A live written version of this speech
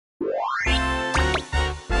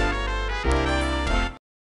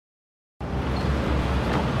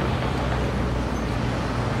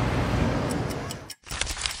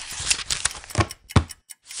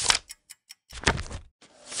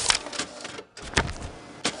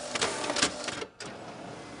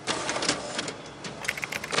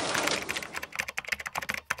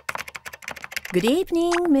Good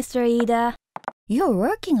evening, Mr. Ida. You're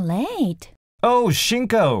working late. Oh,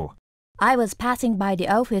 Shinko! I was passing by the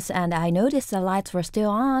office and I noticed the lights were still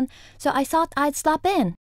on, so I thought I'd stop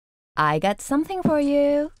in. I got something for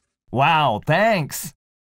you. Wow, thanks!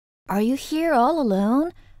 Are you here all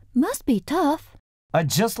alone? Must be tough. I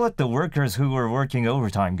just let the workers who were working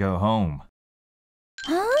overtime go home.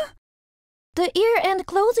 Huh? The year-end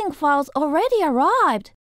closing files already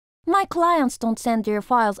arrived. My clients don't send their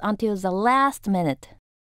files until the last minute.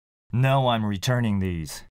 No, I'm returning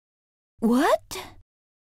these. What?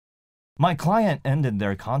 My client ended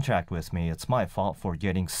their contract with me. It's my fault for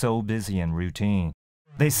getting so busy and routine.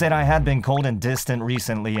 They said I had been cold and distant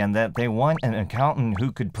recently and that they want an accountant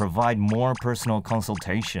who could provide more personal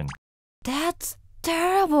consultation. That's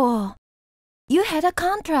terrible. You had a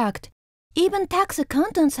contract. Even tax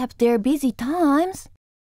accountants have their busy times.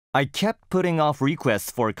 I kept putting off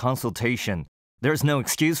requests for consultation. There's no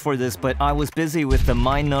excuse for this, but I was busy with the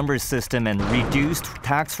My Number system and reduced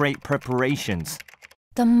tax rate preparations.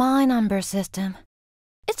 The My Number system.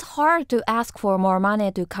 It's hard to ask for more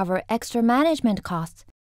money to cover extra management costs.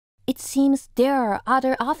 It seems there are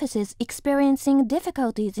other offices experiencing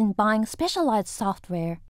difficulties in buying specialized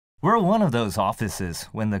software. We're one of those offices.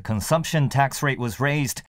 When the consumption tax rate was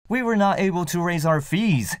raised, we were not able to raise our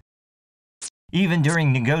fees. Even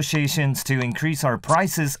during negotiations to increase our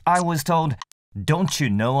prices, I was told, "Don't you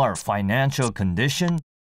know our financial condition?"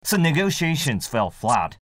 So negotiations fell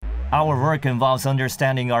flat. Our work involves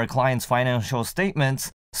understanding our clients' financial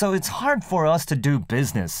statements, so it's hard for us to do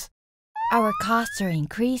business. Our costs are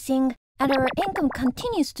increasing, and our income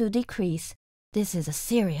continues to decrease. This is a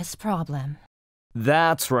serious problem.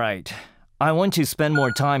 That's right. I want to spend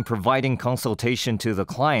more time providing consultation to the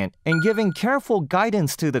client and giving careful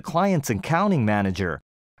guidance to the client's accounting manager.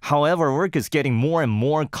 However, work is getting more and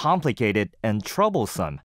more complicated and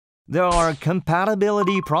troublesome. There are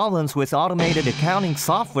compatibility problems with automated accounting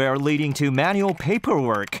software leading to manual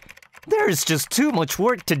paperwork. There's just too much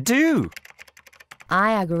work to do.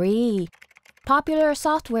 I agree. Popular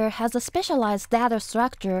software has a specialized data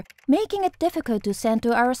structure, making it difficult to send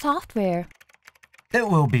to our software. It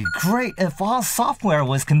will be great if all software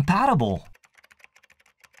was compatible.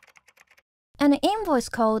 An invoice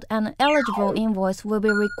code and eligible invoice will be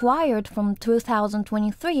required from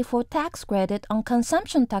 2023 for tax credit on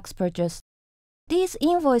consumption tax purchase. These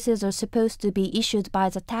invoices are supposed to be issued by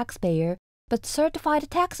the taxpayer, but certified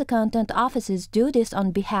tax accountant offices do this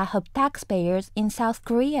on behalf of taxpayers in South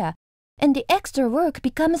Korea, and the extra work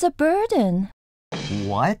becomes a burden.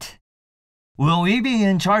 What? Will we be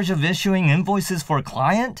in charge of issuing invoices for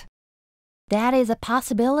client? That is a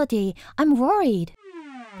possibility. I'm worried.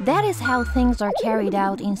 That is how things are carried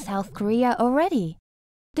out in South Korea already.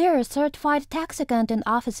 There are certified tax accountant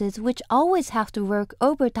offices which always have to work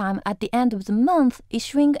overtime at the end of the month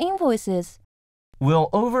issuing invoices. Will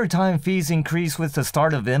overtime fees increase with the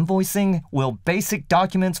start of invoicing? Will basic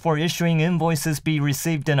documents for issuing invoices be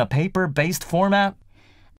received in a paper-based format?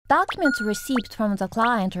 Documents received from the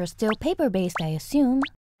client are still paper-based, I assume.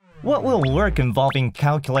 What will work involving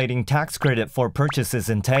calculating tax credit for purchases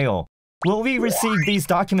entail? Will we receive these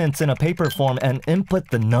documents in a paper form and input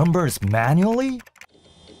the numbers manually?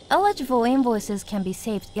 Eligible invoices can be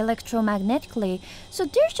saved electromagnetically, so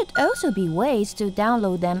there should also be ways to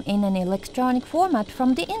download them in an electronic format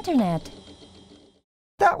from the internet.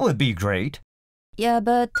 That would be great. Yeah,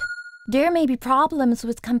 but there may be problems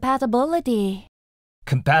with compatibility.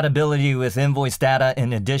 Compatibility with invoice data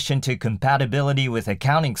in addition to compatibility with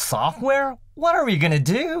accounting software? What are we gonna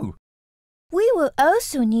do? We will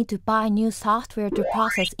also need to buy new software to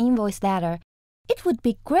process invoice data. It would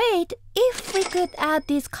be great if we could add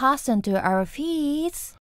these costs onto our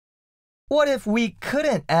fees. What if we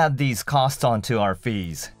couldn't add these costs onto our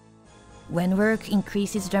fees? When work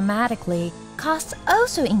increases dramatically, costs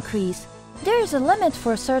also increase. There is a limit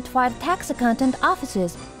for certified tax accountant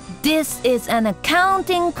offices. This is an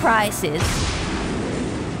accounting crisis.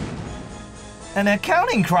 An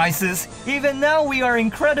accounting crisis? Even now we are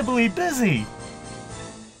incredibly busy.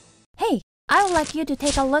 Hey, I would like you to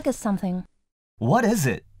take a look at something. What is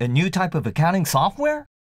it? A new type of accounting software?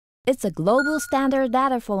 It's a global standard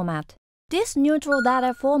data format. This neutral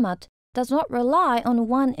data format does not rely on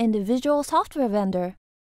one individual software vendor.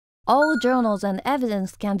 All journals and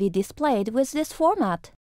evidence can be displayed with this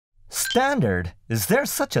format. Standard? Is there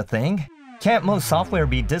such a thing? Can't most software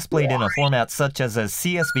be displayed in a format such as a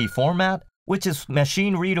CSV format, which is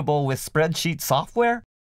machine-readable with spreadsheet software?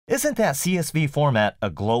 Isn't that CSV format a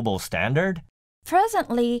global standard?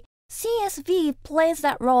 Presently, CSV plays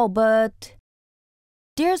that role, but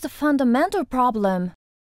there's a fundamental problem.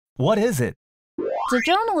 What is it? The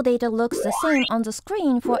journal data looks the same on the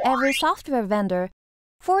screen for every software vendor.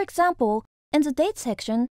 For example, in the date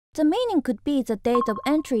section, the meaning could be the date of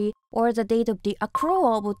entry or the date of the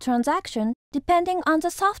accrual of a transaction, depending on the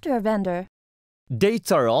software vendor.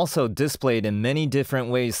 Dates are also displayed in many different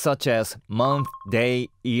ways, such as month, day,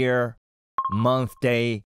 year, month,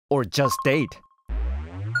 day, or just date.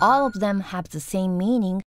 All of them have the same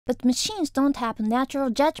meaning, but machines don't have natural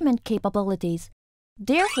judgment capabilities.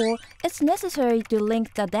 Therefore, it's necessary to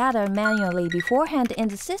link the data manually beforehand in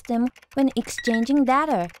the system when exchanging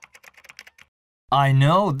data. I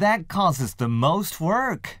know, that causes the most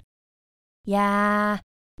work. Yeah,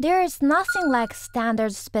 there is nothing like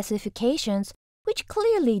standard specifications which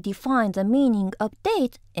clearly define the meaning of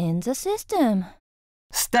date in the system.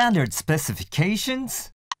 Standard specifications?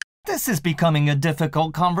 This is becoming a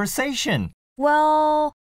difficult conversation.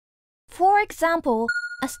 Well, for example,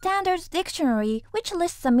 a standard dictionary which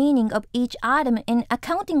lists the meaning of each item in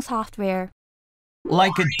accounting software.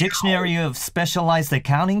 Like a dictionary of specialized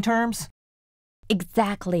accounting terms?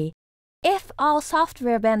 Exactly. If all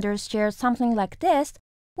software vendors shared something like this,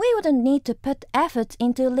 we wouldn't need to put efforts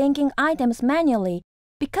into linking items manually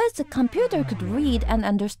because the computer could read and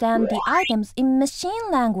understand the items in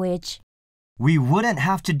machine language. We wouldn't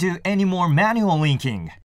have to do any more manual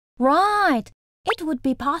linking. Right. It would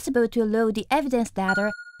be possible to load the evidence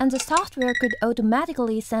data and the software could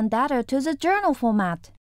automatically send data to the journal format.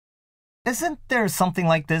 Isn't there something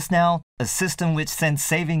like this now? A system which sends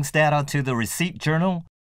savings data to the receipt journal?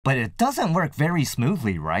 But it doesn't work very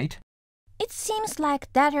smoothly, right? It seems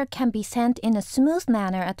like data can be sent in a smooth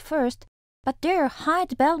manner at first, but there are high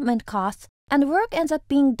development costs and work ends up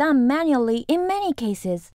being done manually in many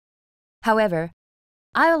cases. However,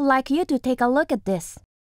 I would like you to take a look at this.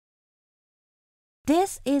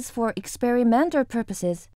 This is for experimental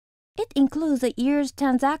purposes. It includes a year's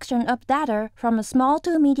transaction of data from a small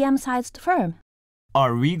to medium-sized firm.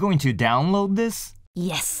 Are we going to download this?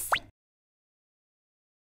 Yes.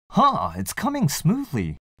 It's coming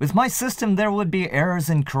smoothly. With my system, there would be errors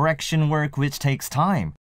in correction work which takes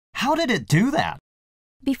time. How did it do that?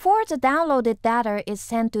 Before the downloaded data is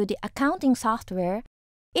sent to the accounting software,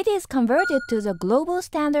 it is converted to the global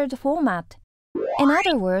standard format. In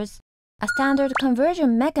other words, a standard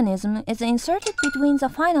conversion mechanism is inserted between the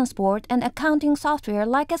finance board and accounting software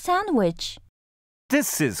like a sandwich.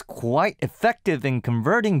 This is quite effective in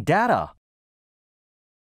converting data.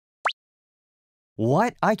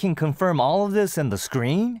 What? I can confirm all of this in the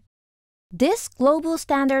screen? This global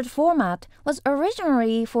standard format was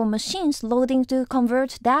originally for machines loading to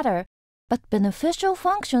convert data, but beneficial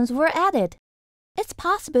functions were added. It's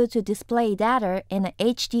possible to display data in a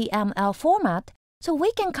HTML format so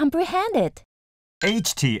we can comprehend it.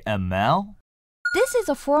 HTML? This is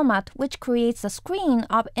a format which creates a screen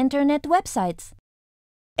of internet websites.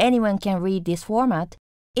 Anyone can read this format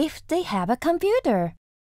if they have a computer.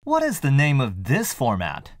 What is the name of this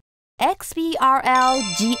format? XBRL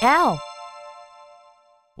GL.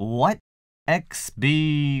 What?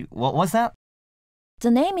 What was that?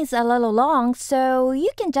 The name is a little long, so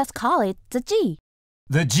you can just call it the G.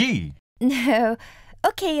 The G? No.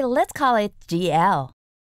 Okay, let's call it GL.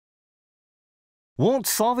 Won't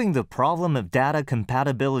solving the problem of data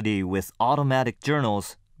compatibility with automatic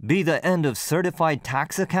journals be the end of certified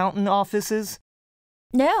tax accountant offices?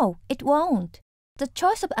 No, it won't. The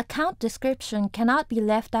choice of account description cannot be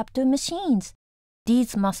left up to machines.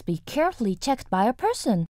 These must be carefully checked by a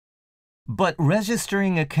person. But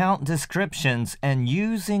registering account descriptions and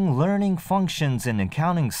using learning functions in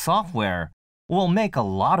accounting software will make a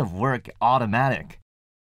lot of work automatic.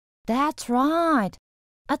 That's right.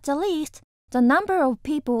 At the least, the number of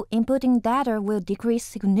people inputting data will decrease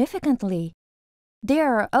significantly.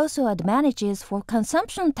 There are also advantages for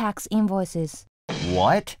consumption tax invoices.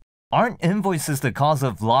 What? Aren't invoices the cause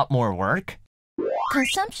of a lot more work?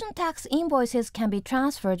 Consumption tax invoices can be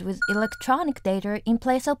transferred with electronic data in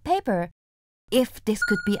place of paper. If this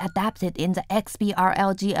could be adapted in the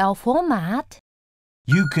XBRL GL format,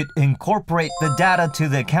 you could incorporate the data to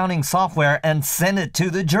the accounting software and send it to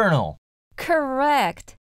the journal.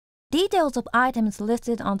 Correct. Details of items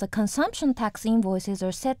listed on the consumption tax invoices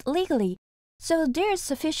are set legally, so there is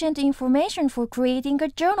sufficient information for creating a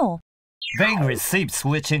journal. Vague receipts,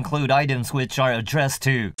 which include items which are addressed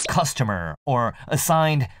to customer or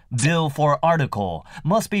assigned bill for article,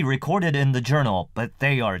 must be recorded in the journal, but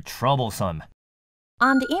they are troublesome.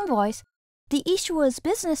 On the invoice, the issuer's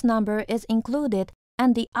business number is included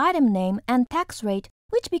and the item name and tax rate,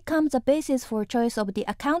 which becomes the basis for choice of the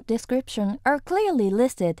account description, are clearly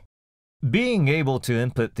listed. Being able to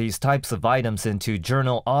input these types of items into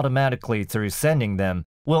journal automatically through sending them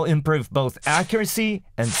will improve both accuracy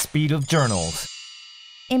and speed of journals.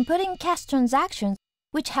 Inputting cash transactions,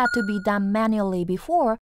 which had to be done manually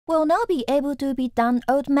before, will now be able to be done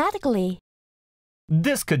automatically.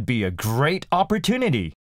 This could be a great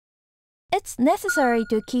opportunity. It's necessary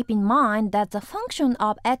to keep in mind that the function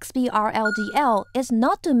of XBRL GL is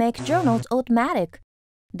not to make journals automatic.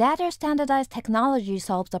 Data standardized technology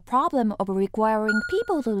solves the problem of requiring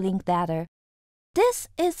people to link data. This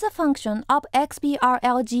is the function of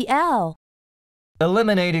XBRL GL.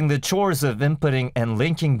 Eliminating the chores of inputting and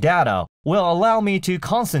linking data will allow me to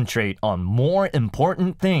concentrate on more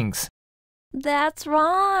important things. That's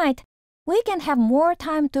right. We can have more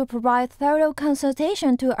time to provide thorough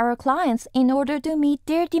consultation to our clients in order to meet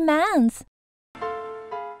their demands.